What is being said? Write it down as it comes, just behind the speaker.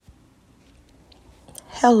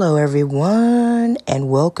Hello, everyone, and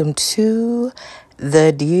welcome to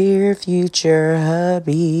the Dear Future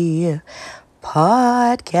Hubby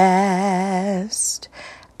podcast.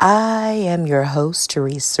 I am your host,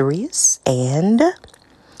 Therese, and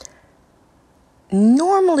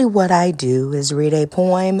normally what I do is read a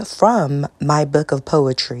poem from my book of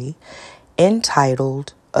poetry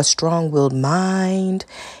entitled A Strong-Willed Mind,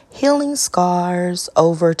 Healing Scars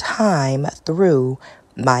Over Time Through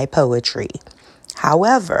My Poetry.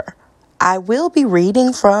 However, although I will be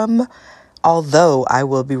reading from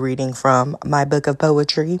my book of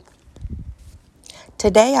poetry,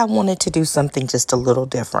 today I wanted to do something just a little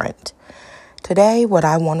different. Today, what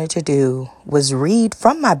I wanted to do was read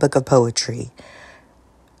from my book of poetry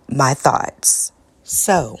my thoughts.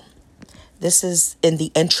 So, this is in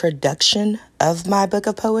the introduction of my book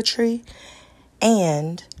of poetry,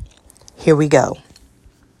 and here we go.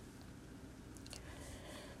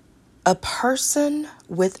 A person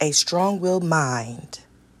with a strong-willed mind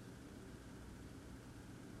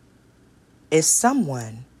is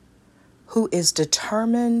someone who is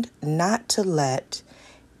determined not to let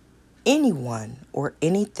anyone or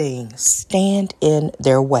anything stand in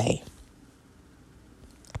their way.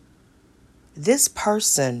 This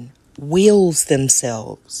person wills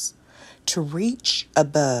themselves to reach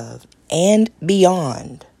above and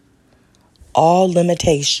beyond all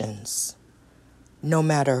limitations, no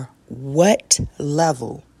matter what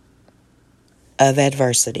level of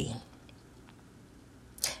adversity,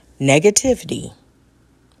 negativity,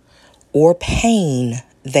 or pain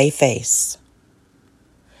they face.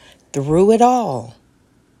 Through it all,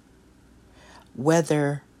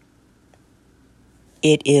 whether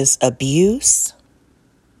it is abuse,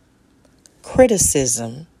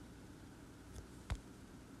 criticism,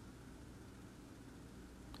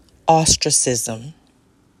 ostracism,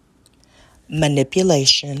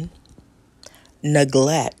 manipulation,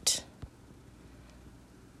 neglect,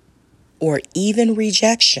 or even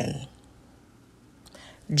rejection,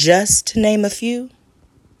 just to name a few,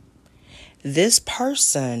 this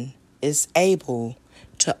person is able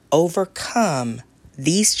to overcome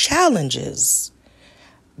these challenges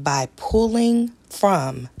by pulling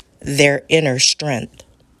from their inner strength.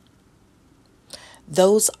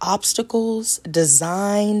 Those obstacles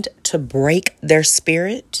designed to break their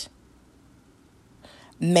spirit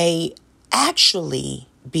may actually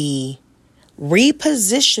be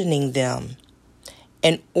repositioning them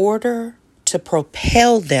in order to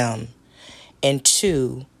propel them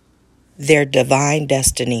into their divine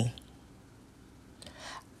destiny.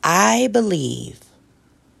 I believe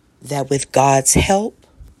that with God's help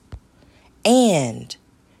and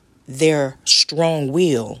their strong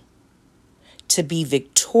will to be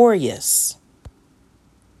victorious,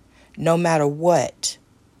 no matter what,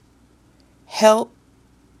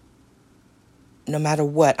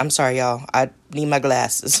 I'm sorry, y'all, I need my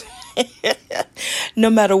glasses. No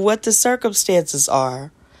matter what the circumstances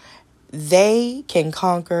are, they can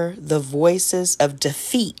conquer the voices of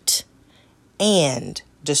defeat and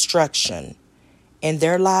destruction in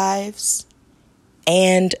their lives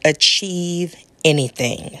and achieve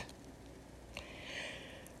anything.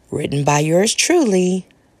 Written by yours truly,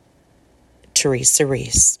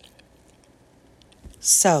 Therese.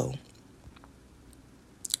 So,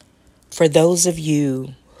 for those of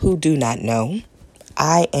you who do not know,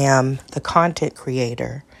 I am the content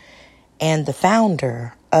creator and the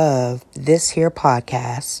founder of this here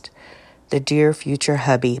podcast, the Dear Future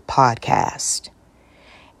Hubby podcast.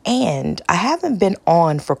 And I haven't been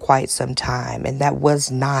on for quite some time, and that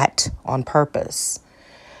was not on purpose.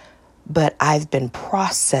 But I've been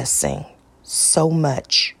processing so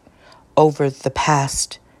much over the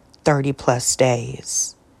past 30 plus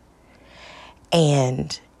days.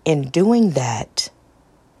 And in doing that,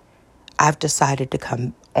 I've decided to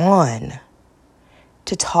come on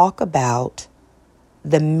to talk about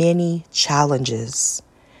the many challenges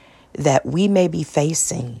that we may be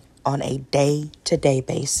facing on a day-to-day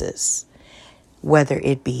basis, whether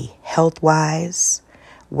it be health-wise,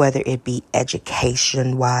 whether it be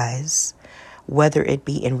education-wise, whether it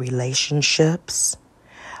be in relationships,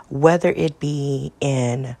 whether it be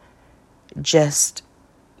in just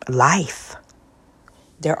life.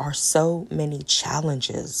 There are so many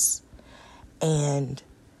challenges, and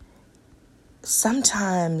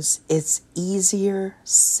sometimes it's easier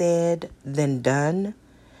said than done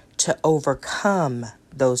to overcome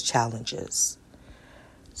those challenges.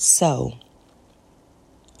 So,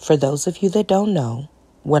 for those of you that don't know,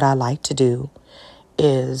 what I like to do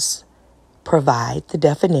is provide the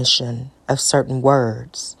definition of certain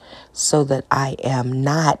words so that I am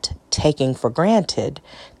not taking for granted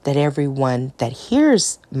that everyone that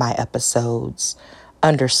hears my episodes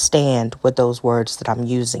understand what those words that I'm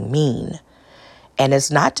using mean. And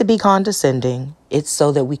it's not to be condescending. It's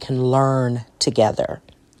so that we can learn together.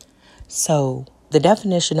 So the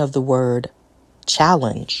definition of the word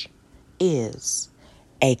challenge is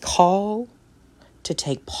a call to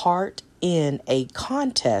take part in a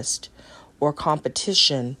contest or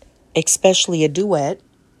competition, especially a duet,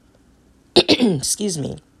 excuse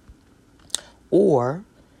me, or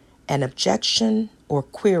an objection or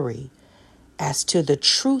query as to the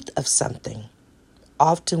truth of something,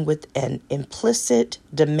 often with an implicit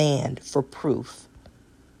demand for proof.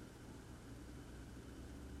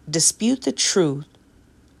 Dispute the truth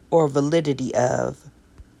or validity of.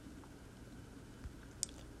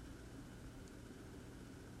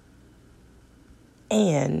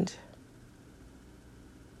 And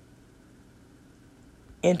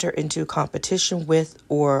enter into competition with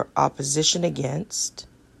or opposition against.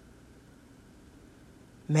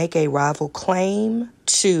 Make a rival claim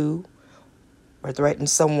to or threaten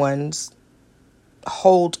someone's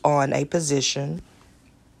hold on a position.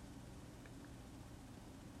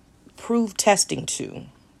 Prove testing to.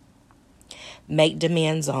 Make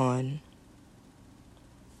demands on.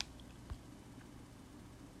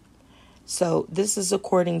 So this is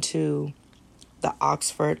according to the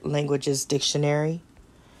Oxford Languages Dictionary.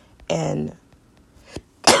 And,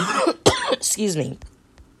 excuse me,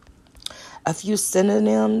 a few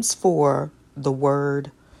synonyms for the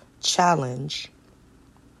word challenge,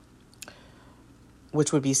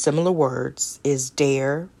 which would be similar words, is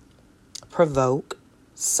dare, provoke,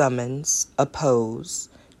 summons, oppose,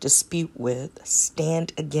 dispute with,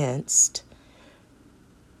 stand against,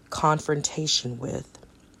 confrontation with,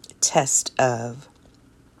 test of.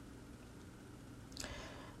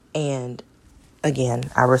 And again,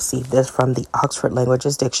 I received this from the Oxford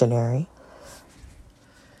Languages Dictionary.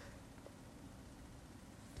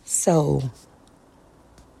 So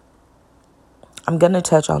I'm going to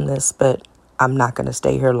touch on this, but I'm not going to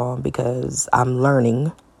stay here long because I'm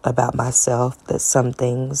learning about myself that some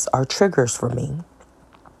things are triggers for me.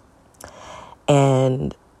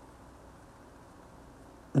 And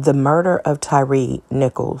the murder of Tyre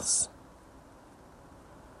Nichols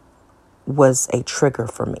was a trigger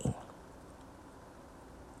for me.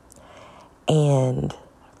 And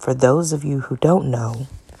for those of you who don't know,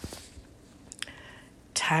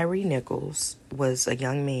 Tyre Nichols was a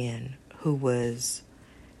young man who was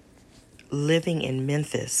living in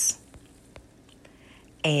Memphis,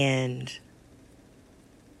 and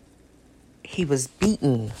he was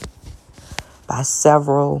beaten by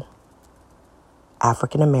several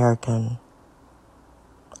African American,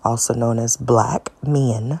 also known as black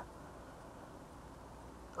men,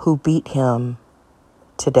 who beat him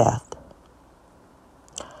to death.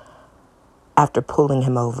 After pulling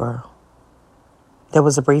him over, there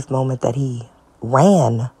was a brief moment that he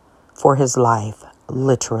ran for his life,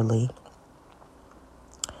 literally.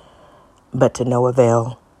 But to no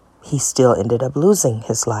avail, he still ended up losing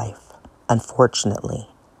his life, unfortunately.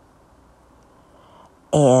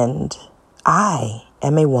 And I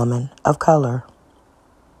am a woman of color,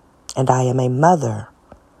 and I am a mother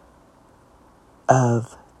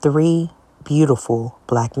of 3 beautiful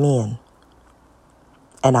black men,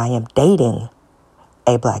 and I am dating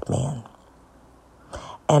a black man,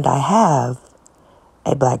 and I have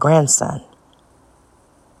a black grandson.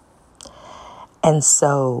 And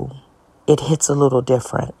so it hits a little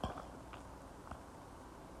different.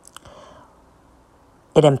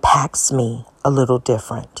 It impacts me a little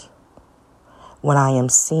different when I am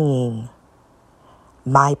seeing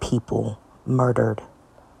my people murdered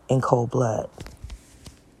in cold blood.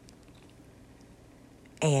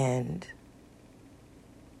 And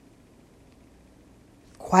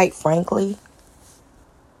quite frankly,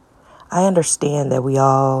 I understand that we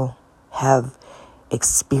all have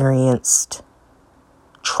experienced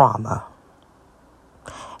trauma.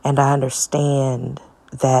 And I understand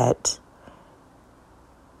that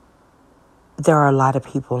there are a lot of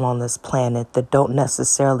people on this planet that don't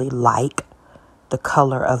necessarily like the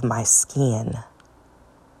color of my skin,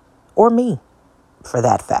 or me, for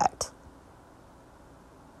that fact.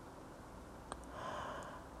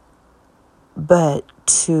 But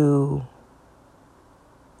to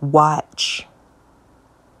watch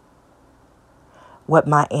what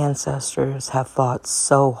my ancestors have fought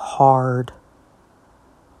so hard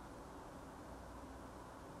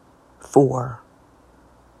for,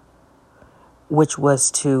 which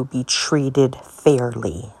was to be treated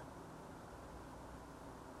fairly,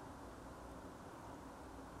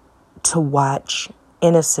 to watch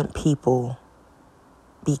innocent people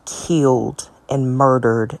be killed and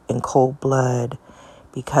murdered in cold blood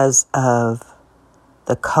because of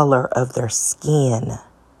the color of their skin,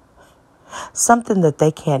 something that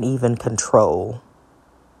they can't even control.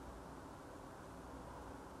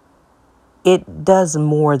 It does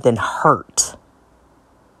more than hurt.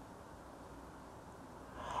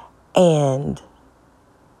 And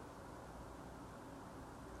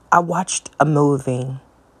I watched a movie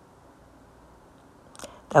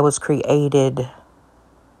that was created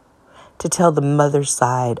to tell the mother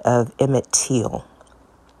side of Emmett Till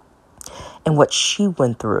and what she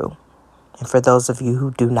went through. And for those of you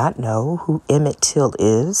who do not know who Emmett Till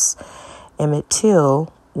is, Emmett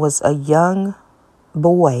Till was a young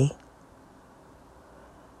boy.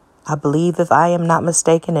 I believe, if I am not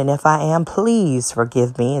mistaken, and if I am, please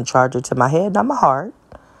forgive me and charge it to my head, not my heart.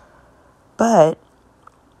 But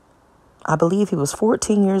I believe he was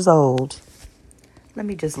 14 years old. Let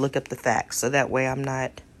me just look up the facts so that way I'm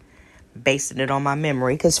not basing it on my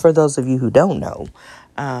memory. Because for those of you who don't know,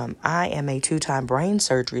 I am a 2-time brain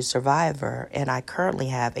surgery survivor, and I currently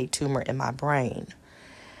have a tumor in my brain.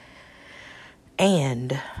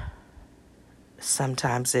 And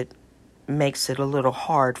sometimes it makes it a little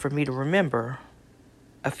hard for me to remember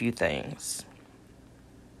a few things.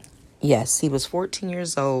 Yes, he was 14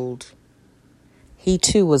 years old. He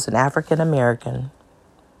too was an African American,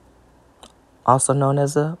 also known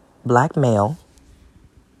as a black male.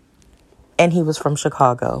 And he was from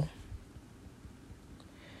Chicago.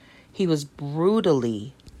 He was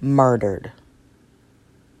brutally murdered,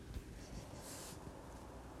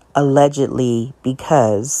 allegedly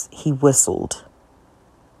because he whistled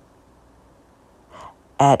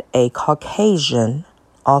at a Caucasian,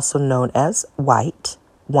 also known as white,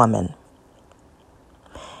 woman.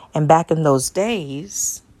 And back in those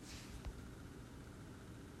days,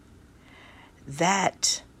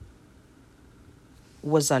 that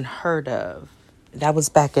was unheard of. That was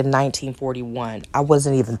back in 1941. I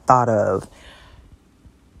wasn't even thought of.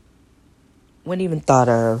 Or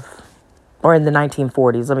in the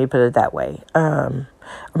 1940s, let me put it that way. Or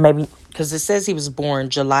maybe, because it says he was born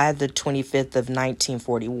July the 25th of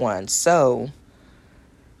 1941. So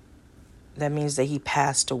that means that he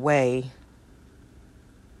passed away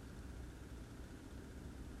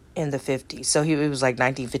in the 50s. So it was like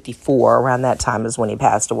 1954. Around that time is when he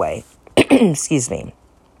passed away. Excuse me.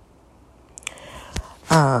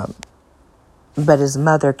 But his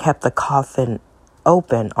mother kept the coffin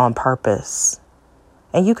open on purpose.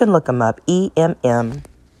 And you can look him up. EMMETT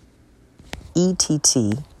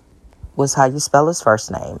was how you spell his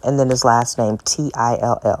first name. And then his last name,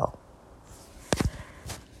 TILL.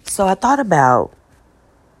 So I thought about,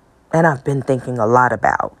 and I've been thinking a lot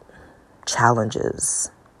about,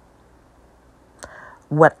 challenges.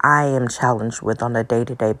 What I am challenged with on a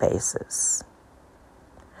day-to-day basis.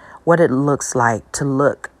 What it looks like to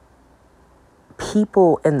look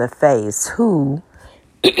people in the face who,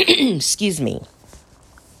 excuse me,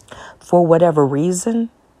 for whatever reason,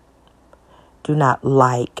 do not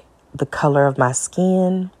like the color of my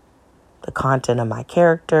skin, the content of my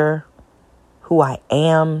character, who I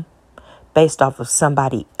am, based off of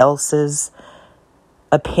somebody else's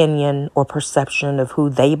opinion or perception of who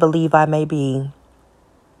they believe I may be.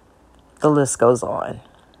 The list goes on.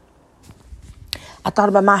 I thought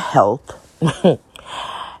about my health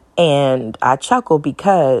and I chuckle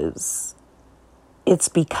because it's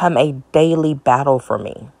become a daily battle for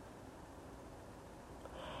me.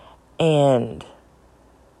 And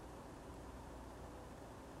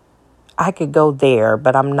I could go there,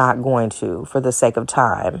 but I'm not going to for the sake of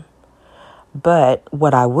time. But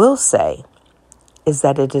what I will say is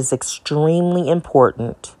that it is extremely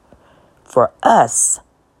important for us,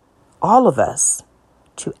 all of us,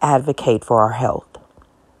 to advocate for our health.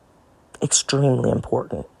 Extremely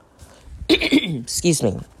important. Excuse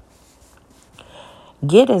me.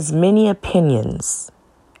 Get as many opinions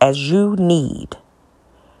as you need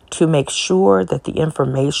to make sure that the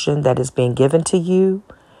information that is being given to you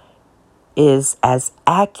is as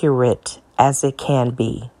accurate as it can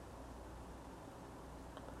be.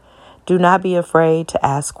 Do not be afraid to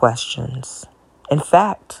ask questions. In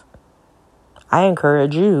fact, I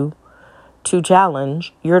encourage you to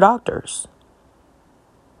challenge your doctors.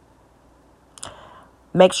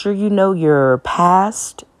 Make sure you know your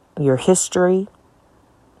past, your history,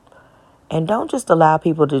 and don't just allow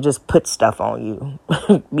people to just put stuff on you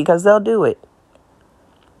because they'll do it.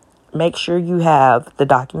 Make sure you have the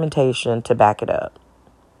documentation to back it up.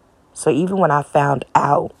 So even when I found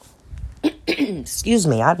out, excuse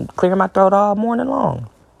me, I'm clearing my throat all morning long.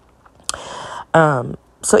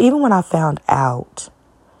 So even when I found out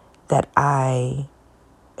that I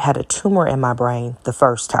had a tumor in my brain the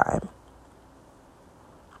first time,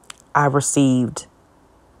 I received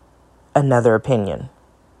another opinion.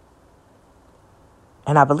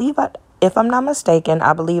 And if I'm not mistaken,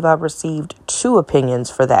 I believe I received 2 opinions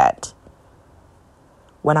for that.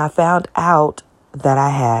 When I found out that I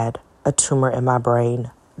had a tumor in my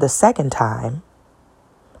brain the second time.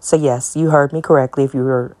 So yes, you heard me correctly if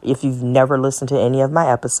you've never listened to any of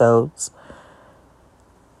my episodes.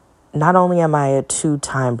 Not only am I a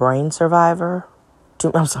 2-time brain survivor,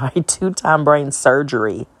 2-time brain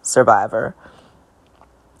surgery survivor,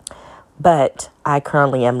 but I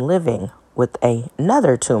currently am living with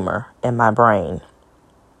another tumor in my brain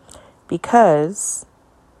because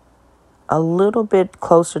a little bit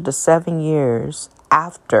closer to 7 years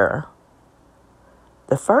after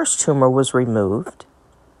the first tumor was removed,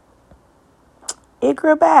 it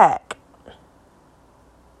grew back.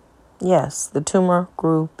 Yes, the tumor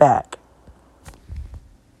grew back.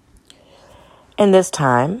 And this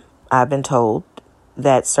time, I've been told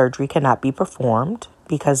that surgery cannot be performed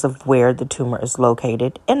because of where the tumor is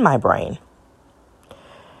located in my brain.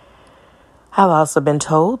 I've also been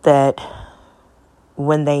told that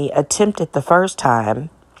when they attempted the first time,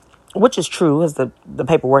 which is true, as the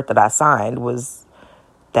paperwork that I signed was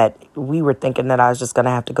that we were thinking that I was just going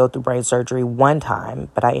to have to go through brain surgery one time,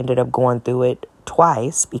 but I ended up going through it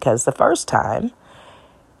twice because the first time,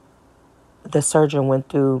 the surgeon went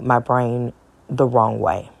through my brain the wrong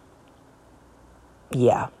way.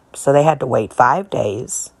 Yeah, so they had to wait 5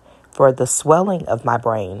 days for the swelling of my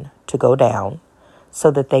brain to go down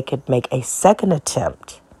so that they could make a second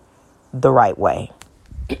attempt the right way.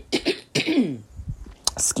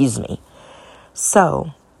 Excuse me.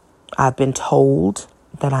 So, I've been told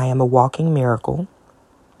that I am a walking miracle.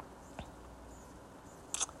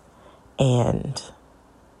 And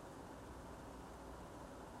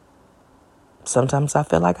sometimes I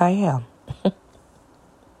feel like I am.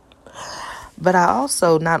 But I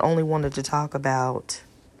also not only wanted to talk about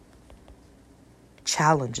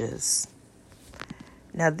challenges.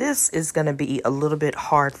 Now, this is going to be a little bit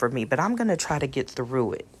hard for me, but I'm going to try to get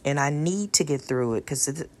through it. And I need to get through it because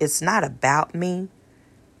it's not about me,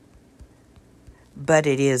 but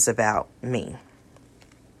it is about me.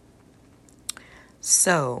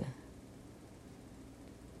 So,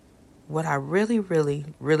 what I really, really,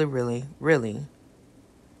 really, really, really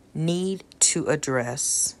need to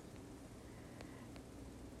address,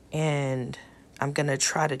 and I'm going to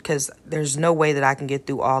try to, because there's no way that I can get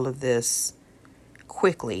through all of this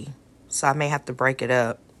quickly, so I may have to break it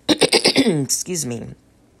up. Excuse me.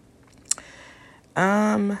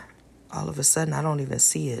 All of a sudden I don't even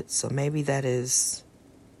see it, so maybe that's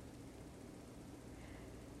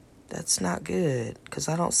not good, because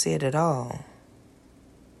I don't see it at all.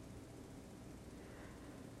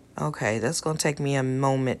 Okay, that's going to take me a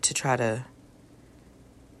moment to try to,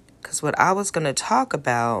 because what I was going to talk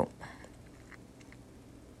about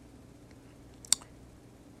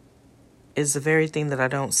is the very thing that I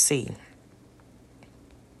don't see.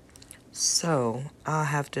 So I'll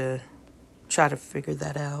have to try to figure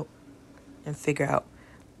that out and figure out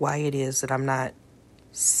why it is that I'm not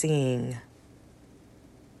seeing.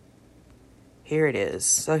 Here it is.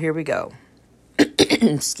 So here we go.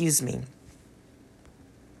 Excuse me.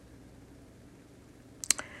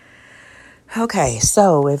 Okay,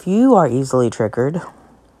 so if you are easily triggered,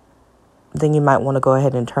 then you might want to go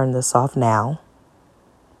ahead and turn this off now,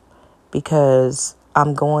 because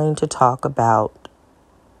I'm going to talk about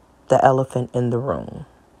the elephant in the room.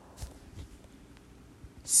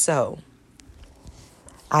 So,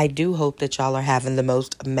 I do hope that y'all are having the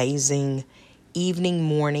most amazing evening,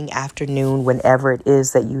 morning, afternoon, whenever it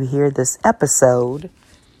is that you hear this episode.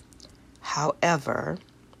 However,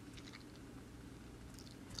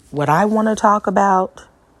 what I want to talk about,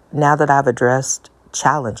 now that I've addressed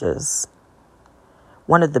challenges,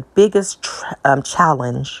 one of the biggest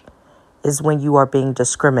challenge is when you are being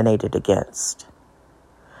discriminated against.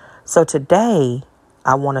 So today,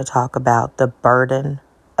 I want to talk about the burden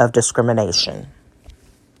of discrimination.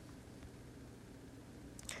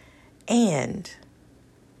 And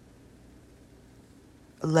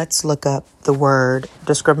let's look up the word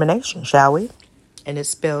discrimination, shall we? And it's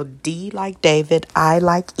spelled D like David, I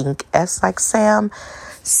like ink, S like Sam,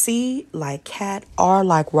 C like cat, R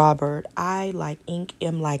like Robert, I like ink,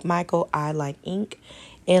 M like Michael, I like ink,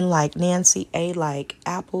 N like Nancy, A like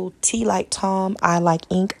Apple, T like Tom, I like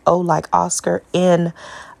ink, O like Oscar, N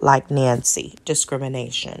like Nancy.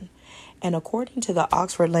 Discrimination. And according to the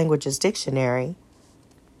Oxford Languages Dictionary,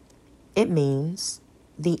 it means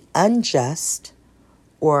the unjust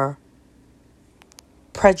or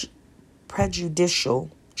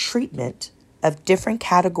prejudicial treatment of different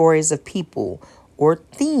categories of people or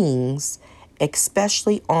things,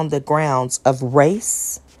 especially on the grounds of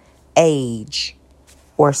race, age,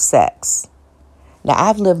 or sex. Now,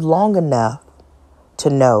 I've lived long enough to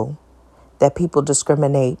know that people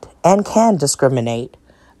discriminate and can discriminate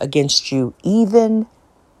against you even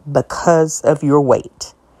because of your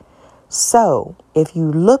weight. So, if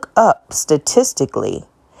you look up statistically,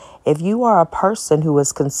 if you are a person who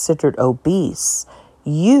is considered obese,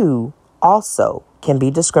 you also can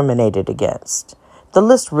be discriminated against. The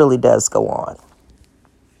list really does go on.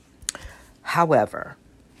 However,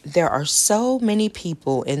 there are so many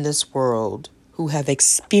people in this world who have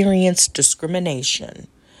experienced discrimination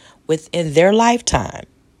within their lifetime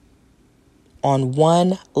on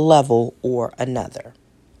one level or another.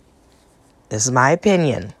 This is my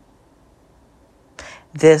opinion.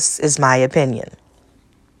 This is my opinion.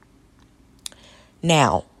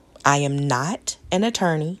 Now, I am not an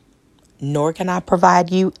attorney, nor can I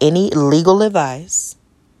provide you any legal advice.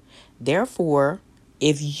 Therefore,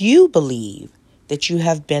 if you believe that you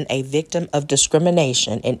have been a victim of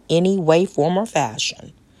discrimination in any way, form, or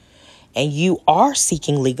fashion, and you are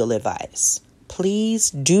seeking legal advice,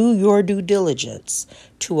 please do your due diligence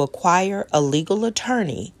to acquire a legal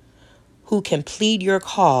attorney who can plead your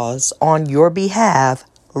cause on your behalf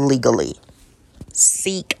legally.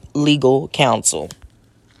 Seek legal counsel.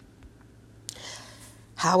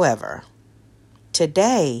 However,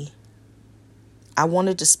 today, I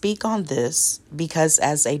wanted to speak on this because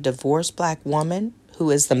as a divorced Black woman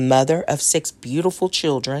who is the mother of 6 beautiful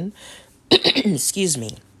children, excuse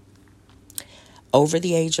me, over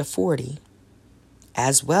the age of 40,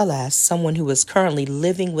 as well as someone who is currently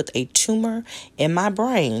living with a tumor in my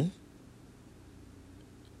brain,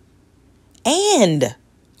 and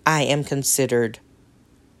I am considered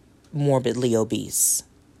morbidly obese.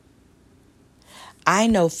 I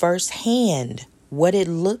know firsthand what it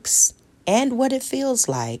looks and what it feels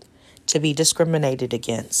like to be discriminated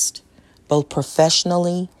against, both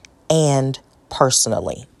professionally and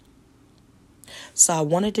personally. So I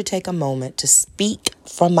wanted to take a moment to speak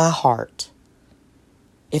from my heart,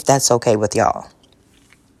 if that's okay with y'all.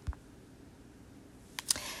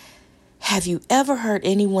 Have you ever heard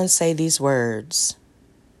anyone say these words?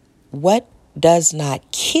 What does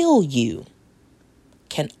not kill you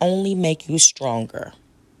can only make you stronger.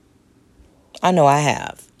 I know I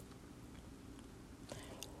have.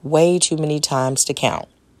 Way too many times to count.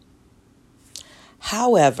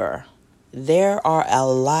 However, there are a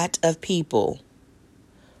lot of people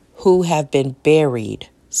who have been buried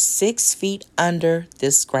 6 feet under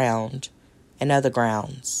this ground and other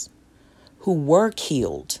grounds, who were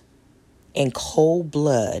killed in cold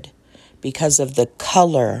blood because of the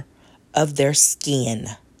color of their skin.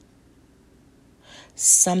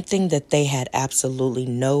 Something that they had absolutely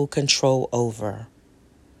no control over.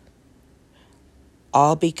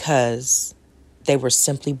 All because they were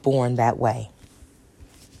simply born that way.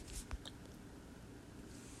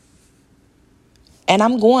 And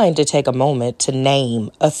I'm going to take a moment to name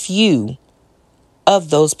a few of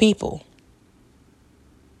those people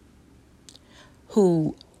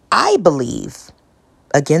who I believe,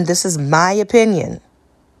 again, this is my opinion.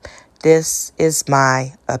 This is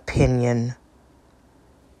my opinion.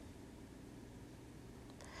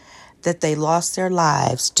 That they lost their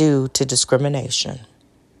lives due to discrimination.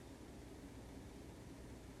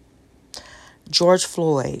 George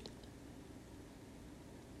Floyd.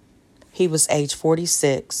 He was age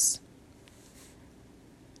 46.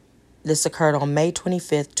 This occurred on May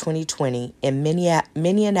 25th, 2020 in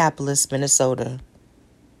Minneapolis, Minnesota.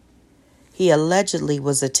 He allegedly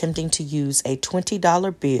was attempting to use a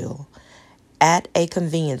 $20 bill at a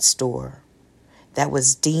convenience store that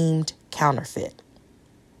was deemed counterfeit.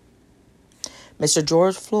 Mr.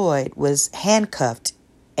 George Floyd was handcuffed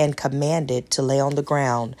and commanded to lay on the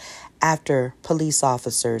ground after police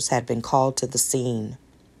officers had been called to the scene.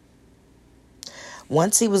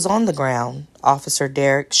 Once he was on the ground, Officer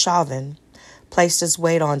Derek Chauvin placed his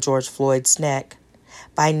weight on George Floyd's neck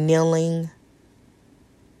by kneeling,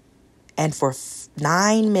 and for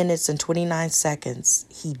 9 minutes and 29 seconds,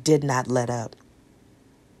 he did not let up.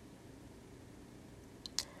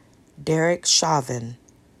 Derek Chauvin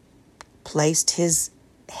placed his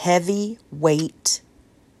heavy weight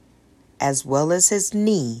as well as his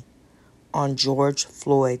knee on George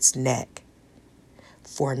Floyd's neck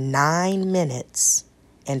for 9 minutes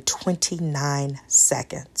and 29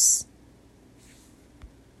 seconds.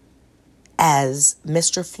 As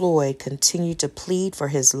Mr. Floyd continued to plead for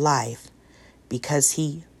his life because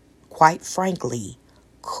he, quite frankly,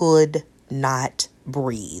 could not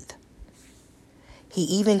breathe. He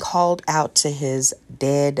even called out to his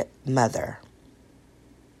dead mother.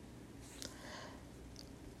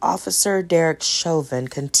 Officer Derek Chauvin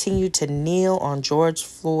continued to kneel on George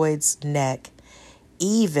Floyd's neck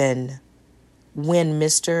even when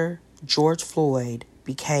Mr. George Floyd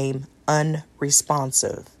became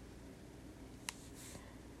unresponsive.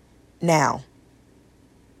 Now,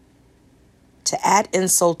 to add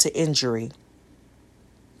insult to injury,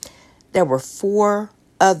 there were 4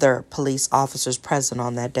 other police officers present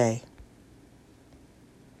on that day.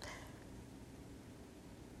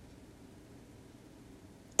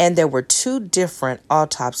 And there were 2 different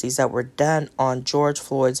autopsies that were done on George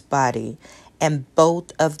Floyd's body, and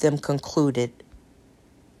both of them concluded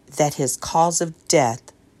that his cause of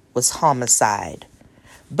death was homicide,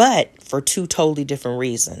 but for 2 totally different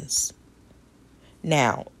reasons.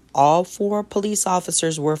 Now, all 4 police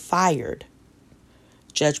officers were fired.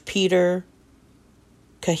 Judge Peter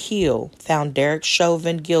Cahill found Derek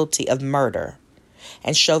Chauvin guilty of murder,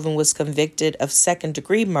 and Chauvin was convicted of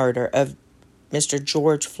second-degree murder of Mr.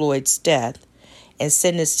 George Floyd's death and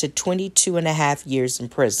sentenced to 22 and a half years in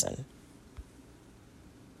prison.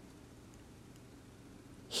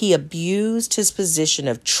 He abused his position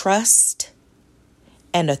of trust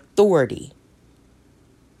and authority.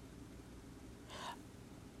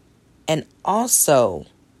 And also,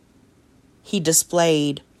 he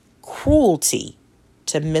displayed cruelty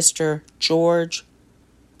to Mr. George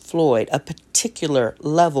Floyd, a particular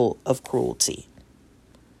level of cruelty,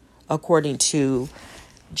 according to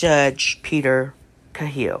Judge Peter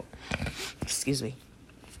Cahill. Excuse me.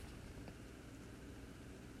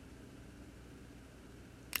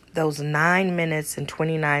 Those 9 minutes and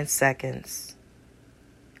 29 seconds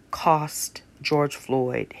cost George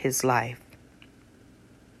Floyd his life.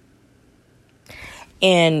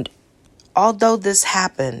 And although this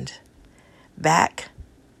happened back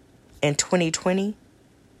in 2020,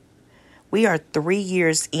 we are 3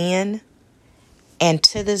 years in, and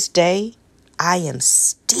to this day, I am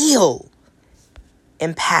still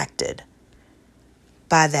impacted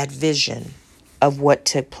by that vision of what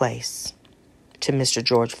took place to Mr.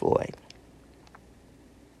 George Floyd,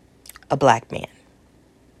 a black man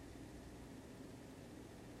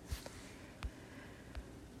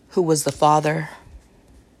who was the father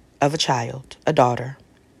of a child, a daughter,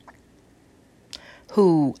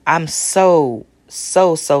 who I'm so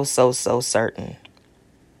certain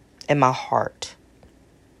in my heart,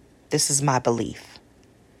 this is my belief,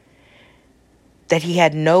 that he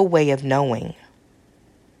had no way of knowing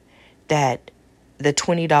that the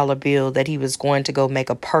 $20 bill that he was going to go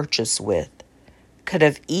make a purchase with could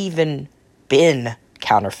have even been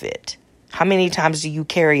counterfeit. How many times do you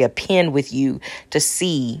carry a pen with you to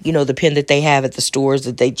see, the pen that they have at the stores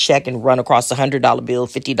that they check and run across the $100 bill,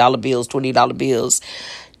 $50 bills, $20 bills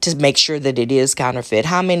to make sure that it is counterfeit?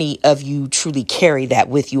 How many of you truly carry that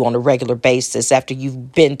with you on a regular basis after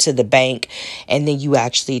you've been to the bank and then you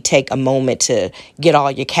actually take a moment to get all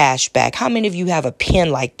your cash back? How many of you have a pen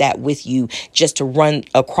like that with you just to run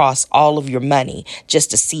across all of your money just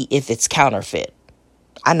to see if it's counterfeit?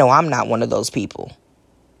 I know I'm not one of those people.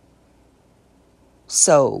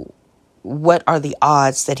 So what are the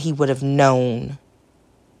odds that he would have known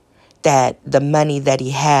that the money that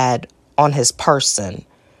he had on his person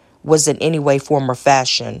was in any way, form, or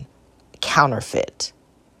fashion counterfeit?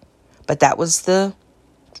 But that was the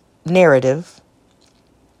narrative,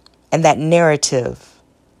 and that narrative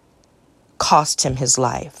cost him his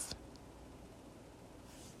life.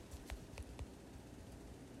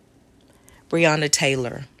 Breonna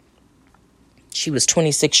Taylor, she was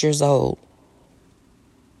 26 years old.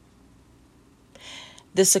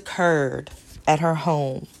 This occurred at her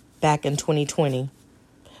home back in 2020,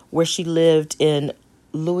 where she lived in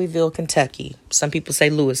Louisville, Kentucky. Some people say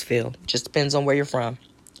Louisville. Just depends on where you're from.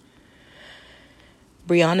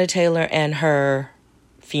 Breonna Taylor and her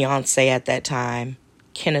fiance at that time,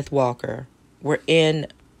 Kenneth Walker, were in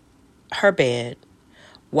her bed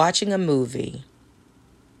watching a movie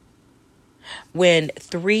when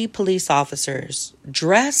 3 police officers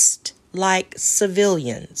dressed like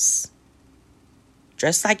civilians,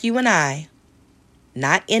 dressed like you and I,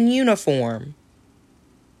 not in uniform,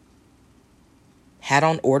 had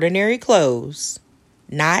on ordinary clothes,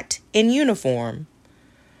 not in uniform,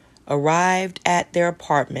 arrived at their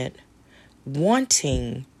apartment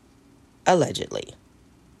wanting, allegedly,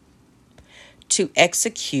 to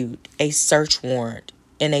execute a search warrant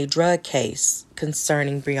in a drug case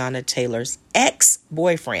concerning Breonna Taylor's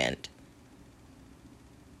ex-boyfriend.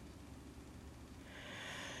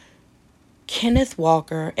 Kenneth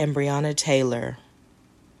Walker and Breonna Taylor,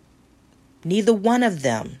 neither one of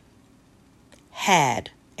them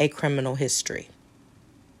had a criminal history.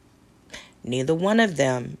 Neither one of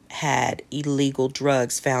them had illegal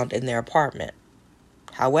drugs found in their apartment.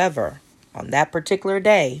 However, on that particular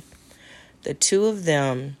day, the 2 of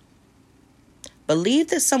them believed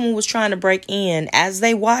that someone was trying to break in as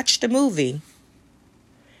they watched the movie.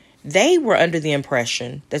 They were under the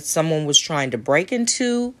impression that someone was trying to break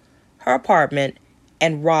into her apartment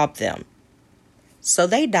and rob them. So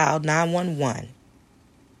they dialed 911.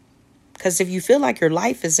 Because if you feel like your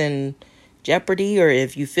life is in jeopardy, or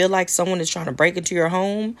if you feel like someone is trying to break into your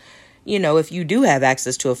home, if you do have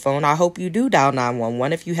access to a phone, I hope you do dial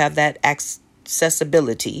 911 if you have that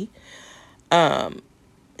accessibility.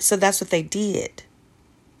 So that's what they did.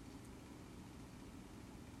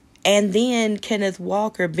 And then Kenneth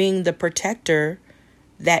Walker, being the protector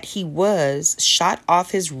that he was, shot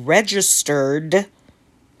off his registered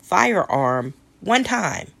firearm one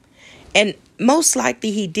time. And most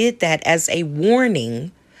likely he did that as a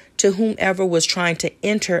warning to whomever was trying to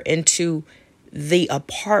enter into the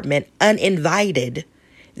apartment uninvited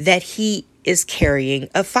that he is carrying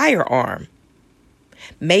a firearm.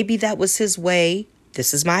 Maybe that was his way,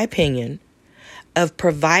 this is my opinion, of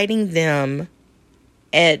providing them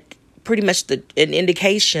at pretty much an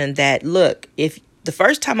indication that, look, if the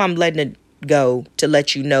first time I'm letting it go to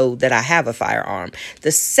let you know that I have a firearm,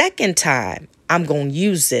 the second time I'm going to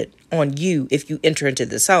use it on you if you enter into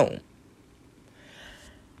this home.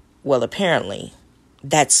 Well, apparently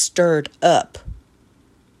that stirred up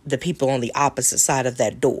the people on the opposite side of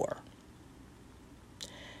that door.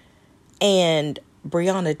 And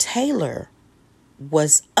Breonna Taylor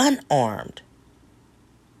was unarmed.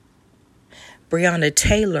 Breonna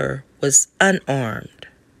Taylor was unarmed,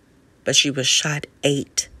 but she was shot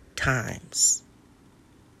 8 times.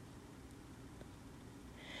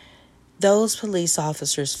 Those police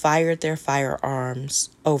officers fired their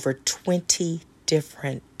firearms over 20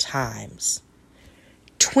 different times.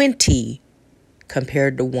 20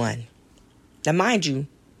 compared to 1. Now, mind you,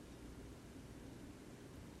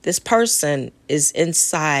 this person is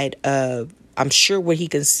inside of, I'm sure, what he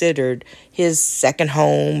considered his second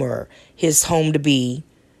home or his home to be,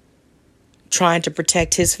 trying to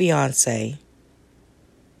protect his fiance,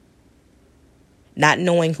 not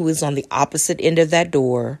knowing who is on the opposite end of that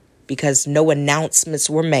door because no announcements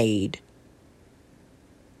were made.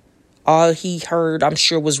 All he heard, I'm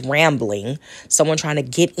sure, was rambling, someone trying to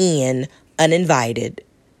get in uninvited.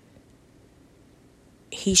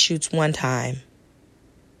 He shoots 1 time,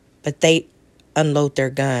 but they unload their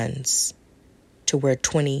guns to where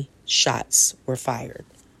 20 shots were fired.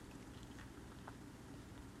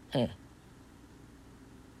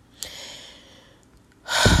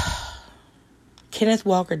 Kenneth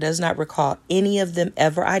Walker does not recall any of them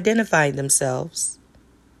ever identifying themselves.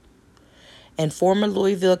 And former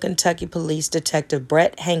Louisville, Kentucky Police Detective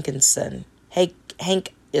Brett Hankison,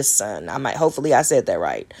 hopefully I said that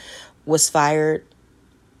right, was fired.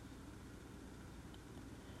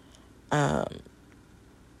 And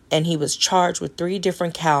he was charged with 3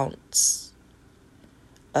 different counts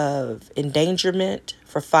of endangerment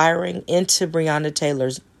for firing into Breonna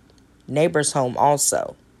Taylor's neighbor's home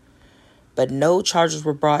also. But no charges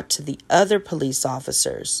were brought to the other police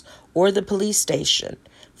officers or the police station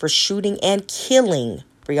for shooting and killing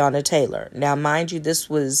Breonna Taylor. Now, mind you, this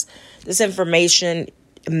information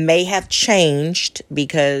may have changed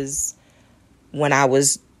because when I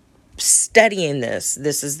was studying this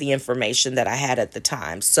is the information that I had at the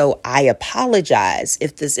time. So I apologize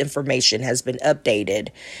if this information has been updated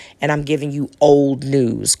and I'm giving you old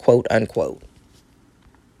news, quote unquote.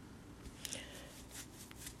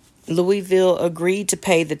 Louisville agreed to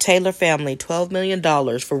pay the Taylor family $12 million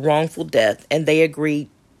for wrongful death, and they agreed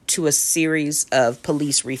to a series of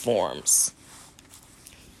police reforms.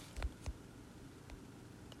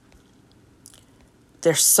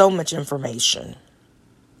 There's so much information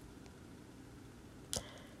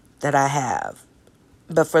that I have,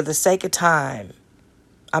 but for the sake of time,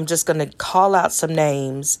 I'm just going to call out some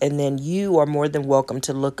names, and then you are more than welcome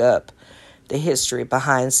to look up the history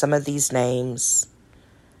behind some of these names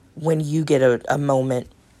when you get a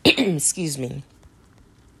moment. Excuse me.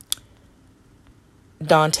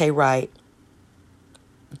 Daunte Wright,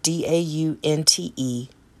 Daunte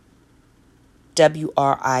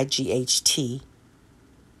Wright.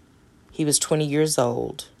 He was 20 years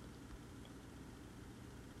old.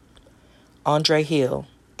 Andre Hill,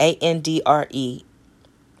 Andrehill.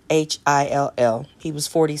 He was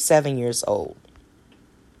 47 years old.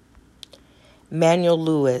 Manuel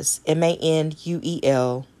Lewis,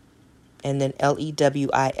 Manuel, and then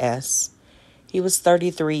Lewis. He was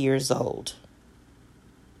 33 years old.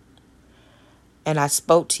 And I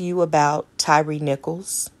spoke to you about Tyree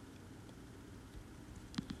Nichols.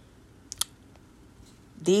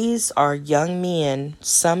 These are young men,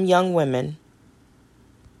 some young women.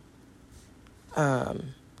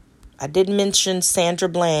 I didn't mention Sandra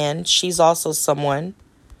Bland. She's also someone.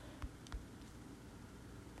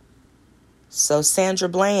 So Sandra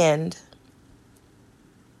Bland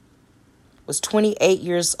was 28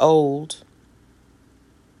 years old,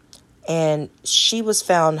 and she was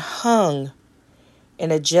found hung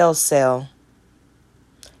in a jail cell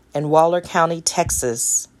in Waller County,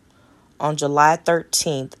 Texas on July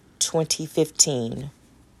 13th, 2015.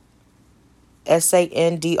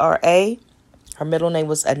 Sandra. Her middle name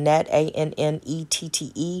was Annette, Annette.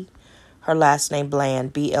 Her last name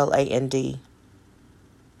Bland, Bland.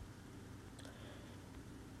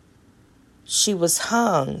 She was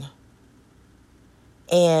hung,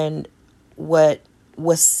 and what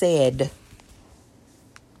was said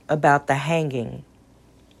about the hanging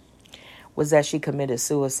was that she committed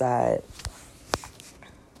suicide.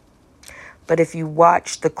 But if you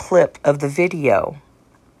watch the clip of the video,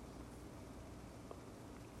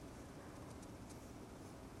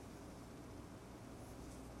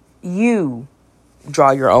 you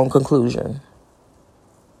draw your own conclusion.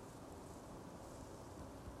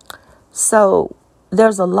 So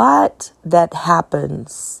there's a lot that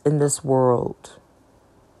happens in this world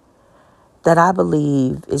that I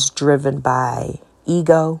believe is driven by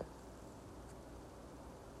ego,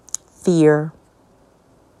 fear.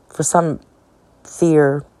 For some,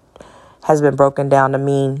 fear has been broken down to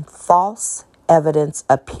mean false evidence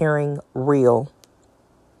appearing real.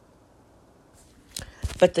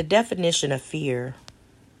 But the definition of fear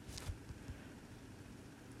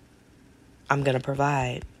I'm going to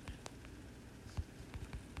provide.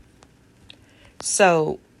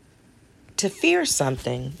 So, to fear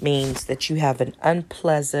something means that you have an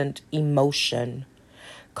unpleasant emotion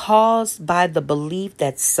caused by the belief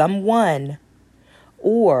that someone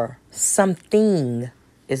or something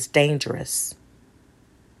is dangerous,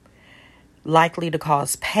 likely to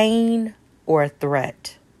cause pain or a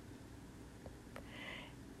threat.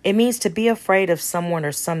 It means to be afraid of someone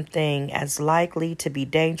or something as likely to be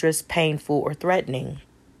dangerous, painful, or threatening.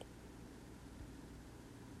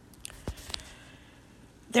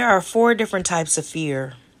 There are 4 different types of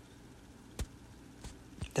fear: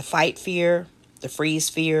 the fight fear, the freeze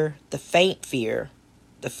fear, the faint fear,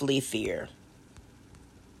 the flee fear.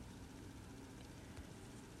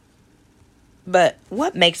 But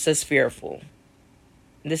what makes us fearful?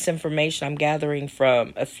 This information I'm gathering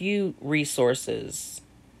from a few resources,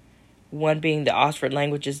 one being the Oxford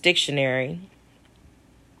Languages Dictionary,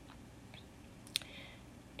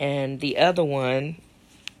 and the other one,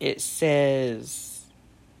 it says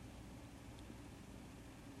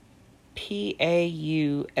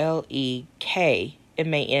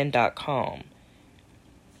PAULEKMAN.com.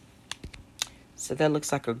 So that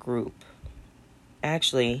looks like a group.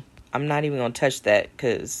 Actually, I'm not even going to touch that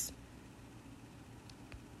because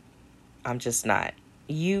I'm just not.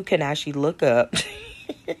 You can actually look up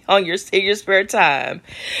on your spare time.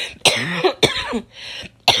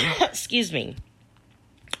 Excuse me.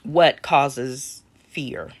 What causes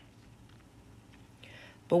fear?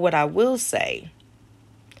 But what I will say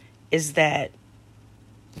is that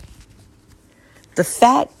the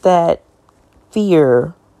fact that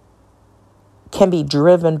fear can be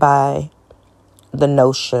driven by the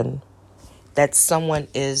notion that someone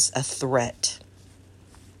is a threat.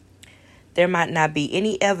 There might not be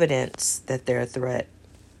any evidence that they're a threat,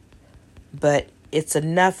 but it's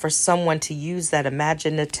enough for someone to use that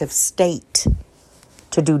imaginative state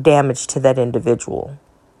to do damage to that individual.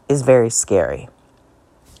 Is very scary.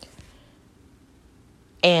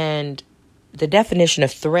 And the definition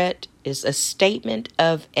of threat is a statement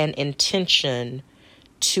of an intention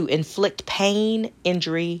to inflict pain,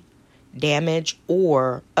 injury, damage,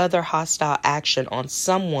 or other hostile action on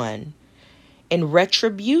someone in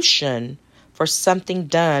retribution for something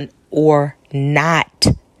done or not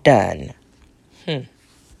done.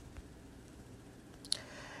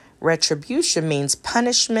 Retribution means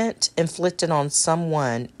punishment inflicted on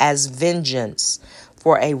someone as vengeance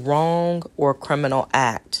for a wrong or criminal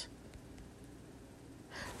act.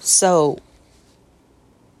 So,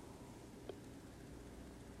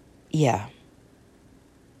 yeah.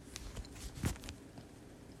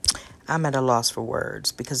 I'm at a loss for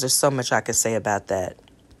words because there's so much I could say about that.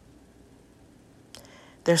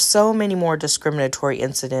 There's so many more discriminatory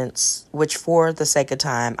incidents, which for the sake of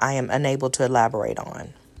time, I am unable to elaborate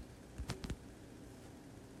on.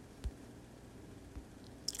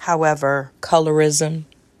 However, colorism,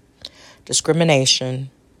 discrimination,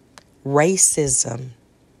 racism,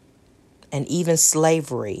 and even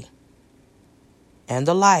slavery and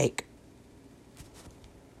the like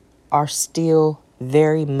are still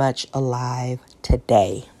very much alive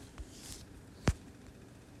today.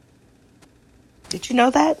 Did you know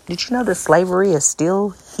that? Did you know that slavery is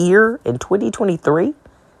still here in 2023?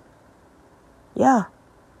 Yeah.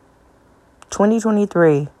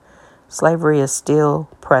 2023, slavery is still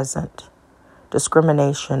present.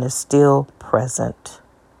 Discrimination is still present.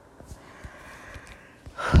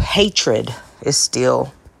 Hatred is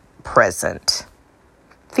still present.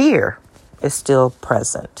 Fear is still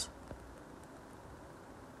present.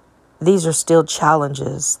 These are still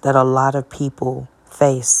challenges that a lot of people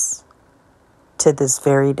face to this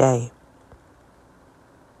very day.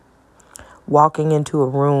 Walking into a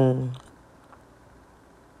room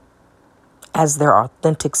as their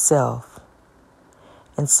authentic self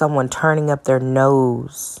and someone turning up their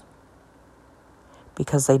nose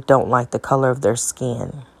because they don't like the color of their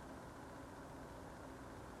skin.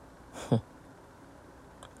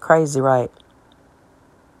 Crazy, right?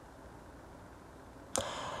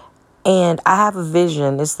 And I have a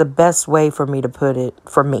vision. It's the best way for me to put it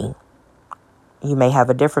for me. You may have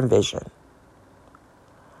a different vision.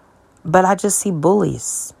 But I just see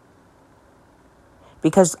bullies.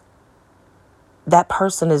 Because that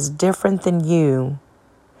person is different than you.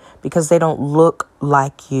 Because they don't look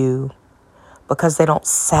like you. Because they don't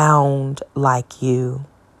sound like you.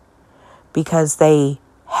 Because they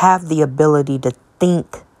have the ability to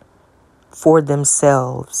think for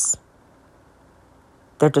themselves.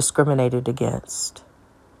 They're discriminated against.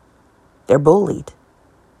 They're bullied.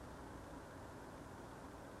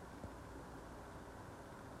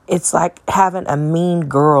 It's like having a mean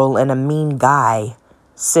girl and a mean guy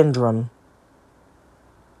syndrome.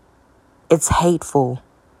 It's hateful.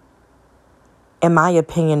 In my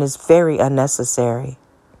opinion, it's very unnecessary.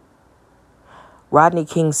 Rodney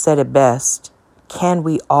King said it best. Can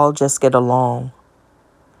we all just get along?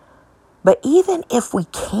 But even if we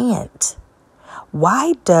can't,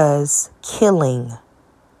 why does killing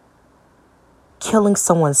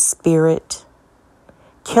someone's spirit,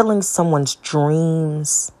 killing someone's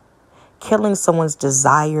dreams, killing someone's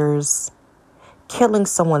desires, killing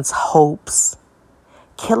someone's hopes,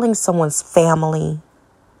 killing someone's family,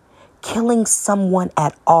 killing someone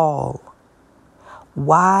at all,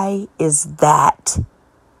 why is that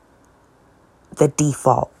the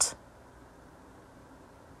default?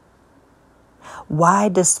 Why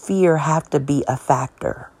does fear have to be a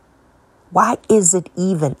factor? Why is it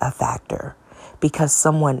even a factor? Because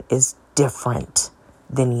someone is different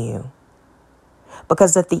than you.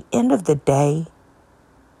 Because at the end of the day,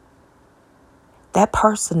 that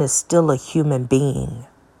person is still a human being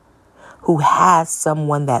who has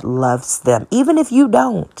someone that loves them, even if you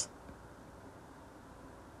don't.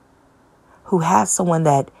 Who has someone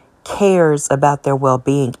that cares about their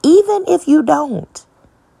well-being, even if you don't.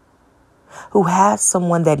 Who has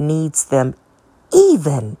someone that needs them,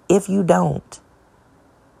 even if you don't.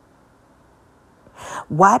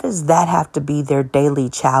 Why does that have to be their daily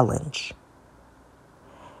challenge?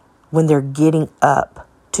 When they're getting up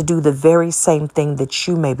to do the very same thing that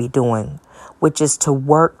you may be doing, which is to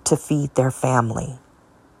work to feed their family.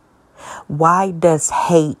 Why does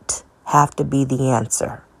hate have to be the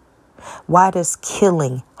answer? Why does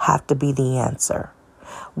killing have to be the answer?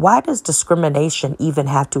 Why does discrimination even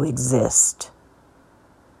have to exist?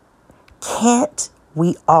 Can't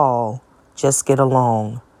we all just get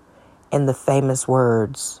along? In the famous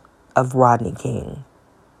words of Rodney King.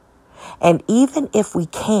 And even if we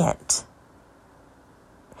can't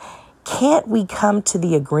we come to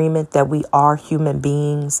the agreement that we are human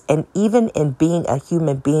beings? And even in being a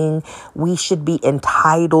human being, we should be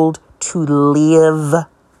entitled to live.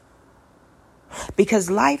 Because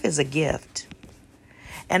life is a gift.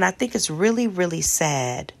 And I think it's really, really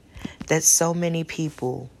sad that so many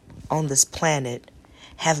people on this planet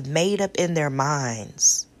have made up in their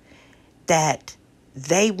minds that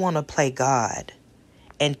they want to play God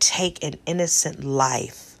and take an innocent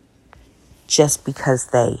life just because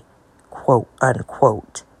they, quote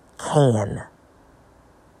unquote, can.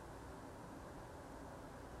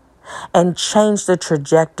 And change the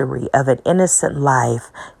trajectory of an innocent life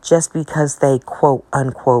just because they, quote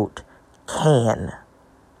unquote, can.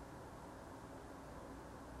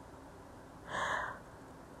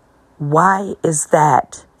 Why is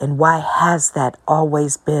that, and why has that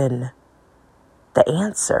always been the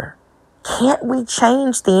answer? Can't we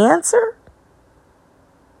change the answer?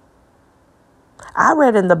 I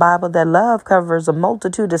read in the Bible that love covers a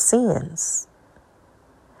multitude of sins.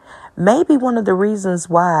 Maybe one of the reasons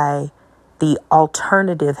why the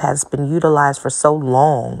alternative has been utilized for so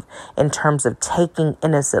long in terms of taking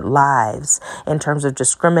innocent lives, in terms of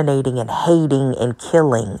discriminating and hating and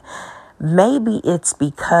killing, maybe it's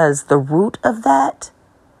because the root of that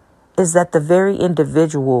is that the very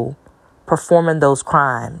individual performing those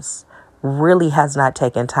crimes really has not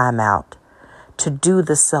taken time out to do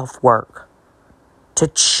the self-work, to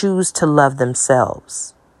choose to love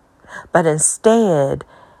themselves. But instead,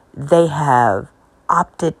 they have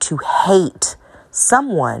opted to hate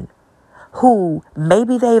someone who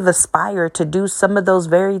maybe they've aspired to do some of those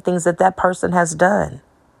very things that that person has done.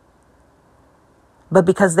 But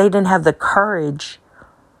because they didn't have the courage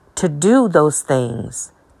to do those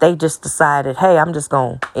things, they just decided, hey, I'm just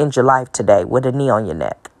going to end your life today with a knee on your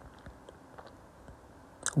neck.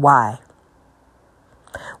 Why?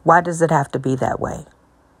 Why does it have to be that way?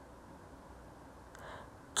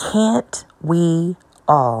 Can't we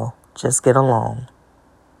all just get along?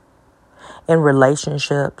 In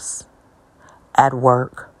relationships, at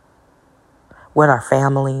work, with our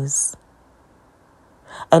families.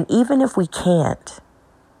 And even if we can't,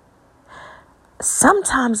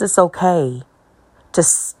 sometimes it's okay to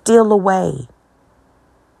steal away,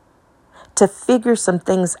 to figure some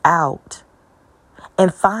things out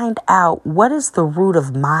and find out what is the root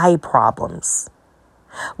of my problems.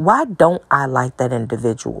 Why don't I like that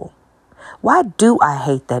individual? Why do I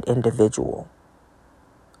hate that individual?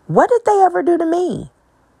 What did they ever do to me?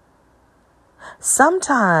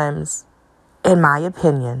 Sometimes, in my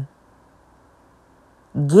opinion,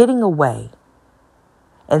 getting away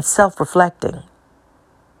and self-reflecting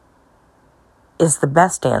is the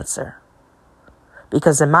best answer.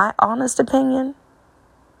 Because in my honest opinion,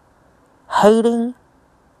 hating,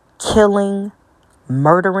 killing,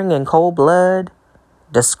 murdering in cold blood,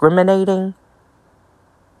 discriminating,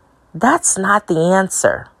 that's not the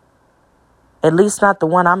answer. At least not the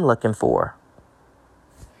one I'm looking for.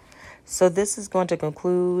 So this is going to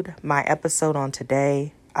conclude my episode on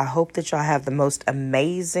today. I hope that y'all have the most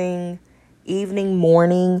amazing evening,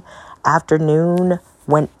 morning, afternoon,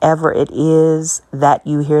 whenever it is that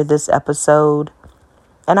you hear this episode.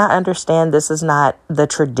 And I understand this is not the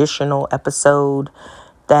traditional episode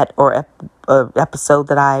episode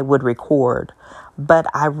that I would record. But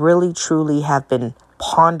I really, truly have been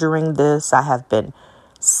pondering this. I have been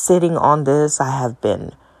sitting on this. I have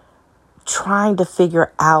been trying to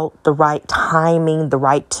figure out the right timing, the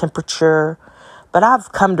right temperature. But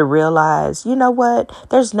I've come to realize, you know what?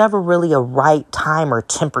 There's never really a right time or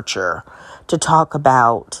temperature to talk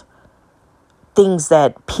about things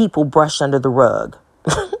that people brush under the rug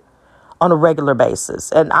on a regular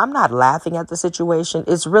basis. And I'm not laughing at the situation.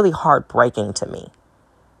 It's really heartbreaking to me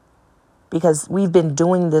because we've been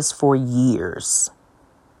doing this for years.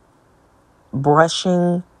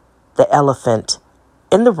 Brushing the elephant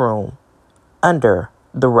in the room under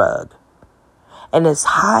the rug. And it's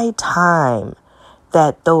high time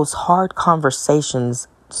that those hard conversations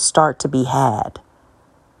start to be had.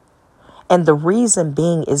 And the reason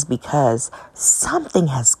being is because something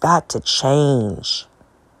has got to change.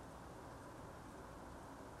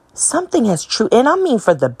 Something has and I mean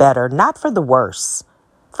for the better, not for the worse,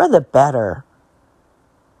 for the better.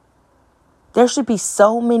 There should be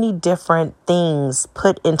so many different things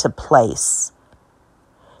put into place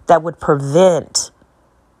that would prevent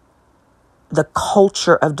the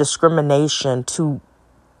culture of discrimination to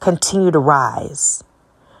continue to rise.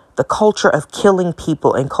 The culture of killing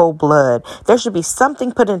people in cold blood. There should be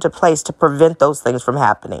something put into place to prevent those things from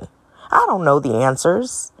happening. I don't know the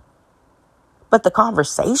answers, but the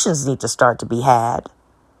conversations need to start to be had.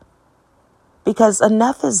 Because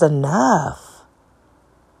enough is enough.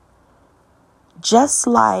 Just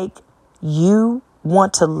like you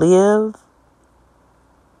want to live,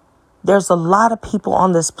 there's a lot of people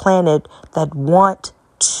on this planet that want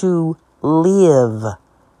to live.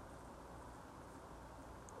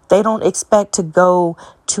 They don't expect to go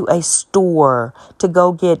to a store to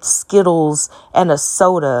go get Skittles and a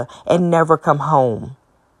soda and never come home.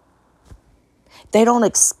 They don't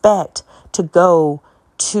expect to go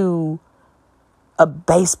to a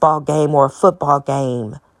baseball game or a football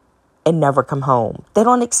game and never come home. They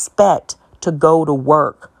don't expect to go to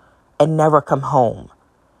work and never come home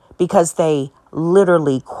because they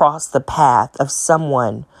literally cross the path of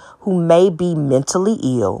someone who may be mentally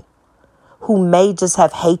ill, who may just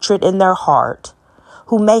have hatred in their heart,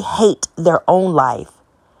 who may hate their own life.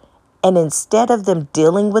 And instead of them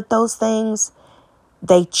dealing with those things,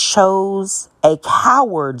 they chose a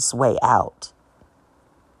coward's way out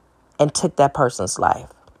and took that person's life.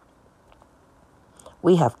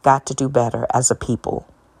 We have got to do better as a people.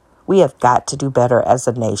 We have got to do better as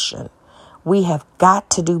a nation. We have got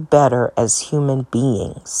to do better as human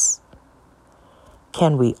beings.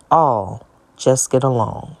 Can we all just get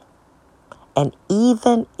along? And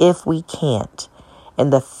even if we can't, in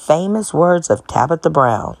the famous words of Tabitha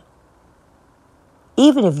Brown,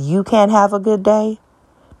 even if you can't have a good day,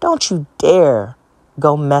 don't you dare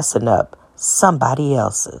go messing up somebody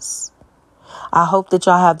else's. I hope that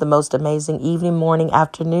y'all have the most amazing evening, morning,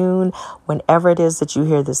 afternoon, whenever it is that you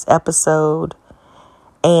hear this episode.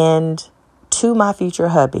 And to my future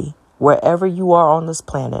hubby, wherever you are on this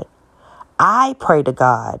planet, I pray to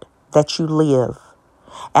God that you live.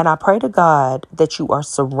 And I pray to God that you are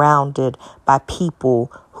surrounded by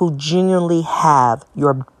people who genuinely have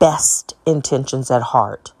your best intentions at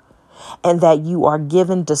heart. And that you are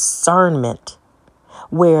given discernment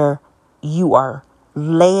where you are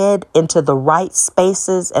led into the right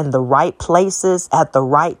spaces and the right places at the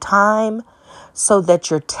right time, so that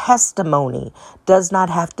your testimony does not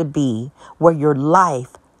have to be where your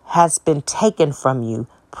life has been taken from you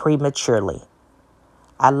prematurely.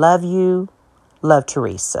 I love you. Love,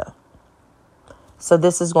 Teresa. So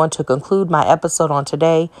this is going to conclude my episode on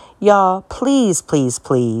today. Y'all, please, please,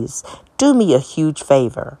 please do me a huge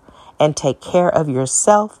favor and take care of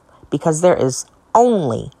yourself, because there is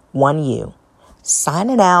only one you.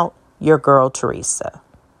 Signing out, your girl, Teresa.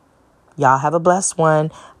 Y'all have a blessed one.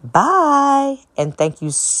 Bye. And thank you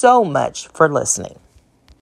so much for listening.